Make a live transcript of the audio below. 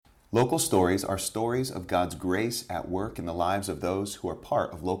Local Stories are stories of God's grace at work in the lives of those who are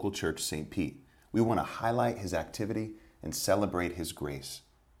part of Local Church St. Pete. We want to highlight His activity and celebrate His grace.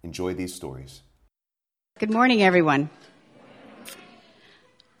 Enjoy these stories. Good morning, everyone.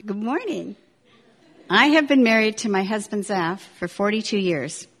 Good morning. I have been married to my husband, Zaf, for 42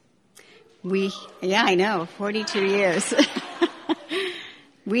 years. 42 years.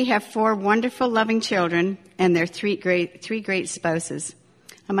 We have 4 wonderful, loving children and their three great spouses.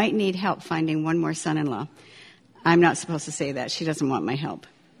 I might need help finding one more son-in-law. I'm not supposed to say that. She doesn't want my help.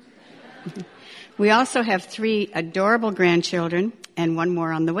 We also have 3 adorable grandchildren and 1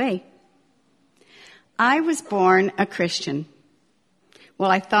 more on the way. I was born a Christian.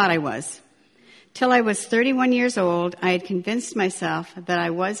 Well, I thought I was. Till I was 31 years old, I had convinced myself that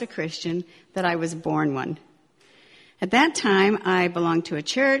I was a Christian, that I was born one. At that time, I belonged to a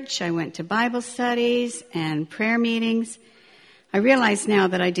church. I went to Bible studies and prayer meetings. I realize now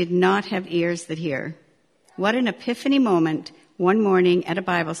that I did not have ears that hear. What an epiphany moment one morning at a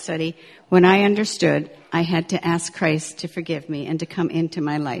Bible study when I understood I had to ask Christ to forgive me and to come into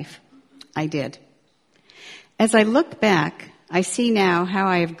my life. I did. As I look back, I see now how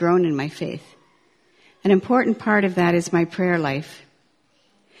I have grown in my faith. An important part of that is my prayer life.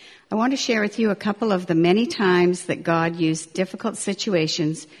 I want to share with you a couple of the many times that God used difficult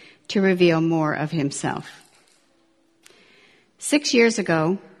situations to reveal more of Himself. 6 years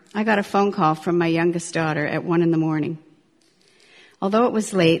ago, I got a phone call from my youngest daughter at 1 a.m. Although it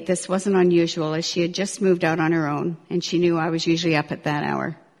was late, this wasn't unusual as she had just moved out on her own, and she knew I was usually up at that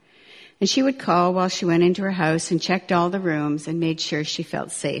hour. And she would call while she went into her house and checked all the rooms and made sure she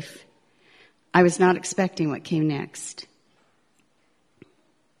felt safe. I was not expecting what came next.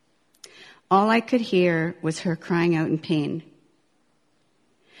 All I could hear was her crying out in pain.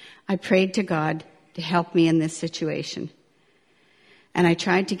 I prayed to God to help me in this situation, and I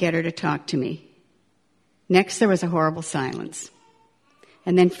tried to get her to talk to me. Next, there was a horrible silence.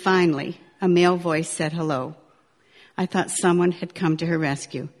 And then finally, a male voice said hello. I thought someone had come to her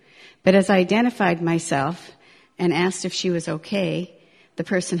rescue. But as I identified myself and asked if she was okay, the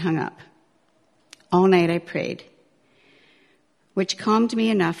person hung up. All night I prayed, which calmed me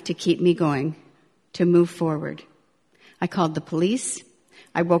enough to keep me going, to move forward. I called the police.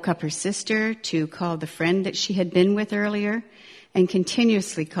 I woke up her sister to call the friend that she had been with earlier, and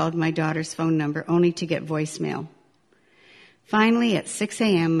continuously called my daughter's phone number only to get voicemail. Finally, at 6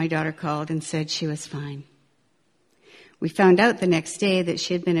 a.m., my daughter called and said she was fine. We found out the next day that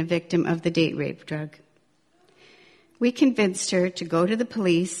she had been a victim of the date rape drug. We convinced her to go to the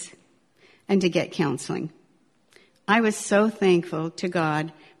police and to get counseling. I was so thankful to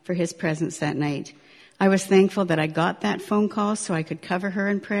God for His presence that night. I was thankful that I got that phone call so I could cover her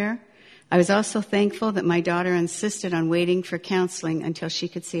in prayer. I was also thankful that my daughter insisted on waiting for counseling until she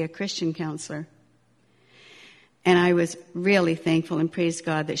could see a Christian counselor. And I was really thankful and praised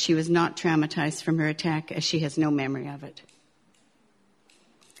God that she was not traumatized from her attack, as she has no memory of it.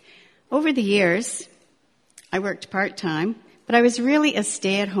 Over the years, I worked part-time, but I was really a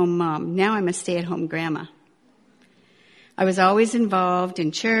stay-at-home mom. Now I'm a stay-at-home grandma. I was always involved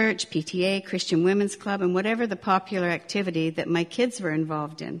in church, PTA, Christian Women's Club, and whatever the popular activity that my kids were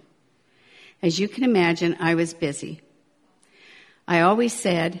involved in. As you can imagine, I was busy. I always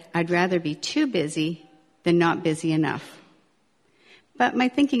said I'd rather be too busy than not busy enough. But my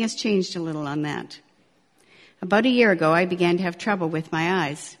thinking has changed a little on that. About a year ago, I began to have trouble with my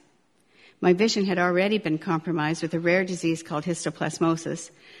eyes. My vision had already been compromised with a rare disease called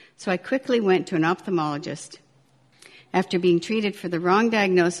histoplasmosis, so I quickly went to an ophthalmologist. After being treated for the wrong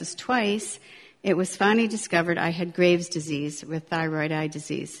diagnosis twice, it was finally discovered I had Graves' disease with thyroid eye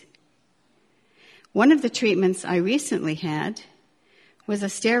disease. One of the treatments I recently had was a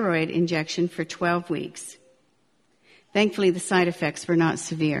steroid injection for 12 weeks. Thankfully, the side effects were not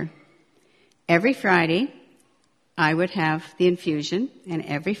severe. Every Friday, I would have the infusion, and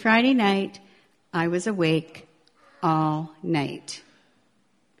every Friday night, I was awake all night.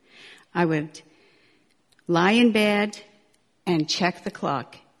 I would lie in bed and check the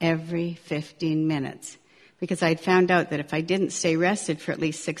clock every 15 minutes. Because I'd found out that if I didn't stay rested for at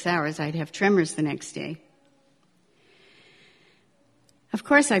least 6 hours, I'd have tremors the next day. Of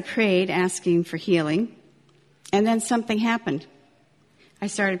course, I prayed, asking for healing, and then something happened. I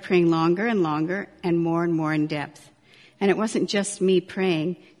started praying longer and longer and more in depth. And it wasn't just me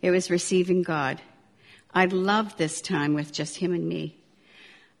praying, it was receiving God. I loved this time with just Him and me.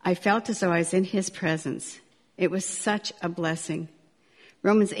 I felt as though I was in His presence. It was such a blessing.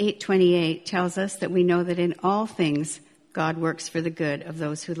 Romans 8:28 tells us that we know that in all things God works for the good of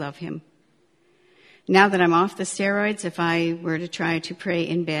those who love Him. Now that I'm off the steroids, if I were to try to pray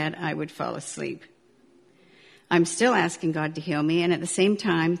in bed, I would fall asleep. I'm still asking God to heal me, and at the same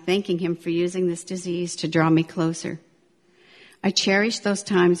time, thanking Him for using this disease to draw me closer. I cherish those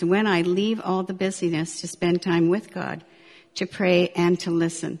times when I leave all the busyness to spend time with God, to pray and to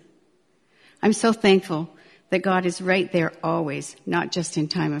listen. I'm so thankful that God is right there always, not just in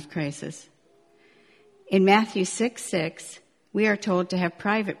time of crisis. In Matthew 6:6, we are told to have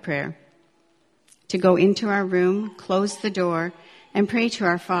private prayer, to go into our room, close the door, and pray to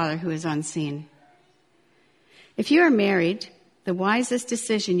our Father who is unseen. If you are married, the wisest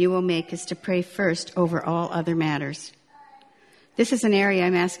decision you will make is to pray first over all other matters. This is an area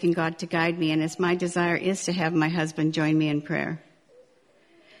I'm asking God to guide me, and as my desire is to have my husband join me in prayer.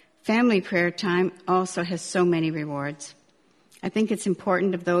 Family prayer time also has so many rewards. I think it's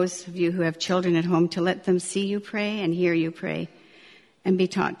important of those of you who have children at home to let them see you pray and hear you pray and be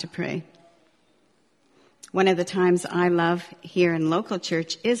taught to pray. One of the times I love here in local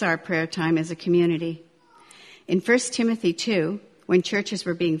church is our prayer time as a community. In 1 Timothy 2, when churches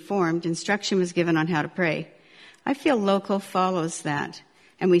were being formed, instruction was given on how to pray. I feel local follows that,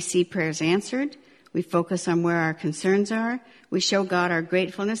 and we see prayers answered, we focus on where our concerns are, we show God our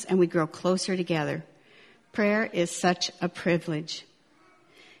gratefulness, and we grow closer together. Prayer is such a privilege.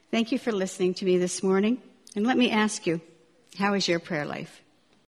 Thank you for listening to me this morning, and let me ask you, how is your prayer life?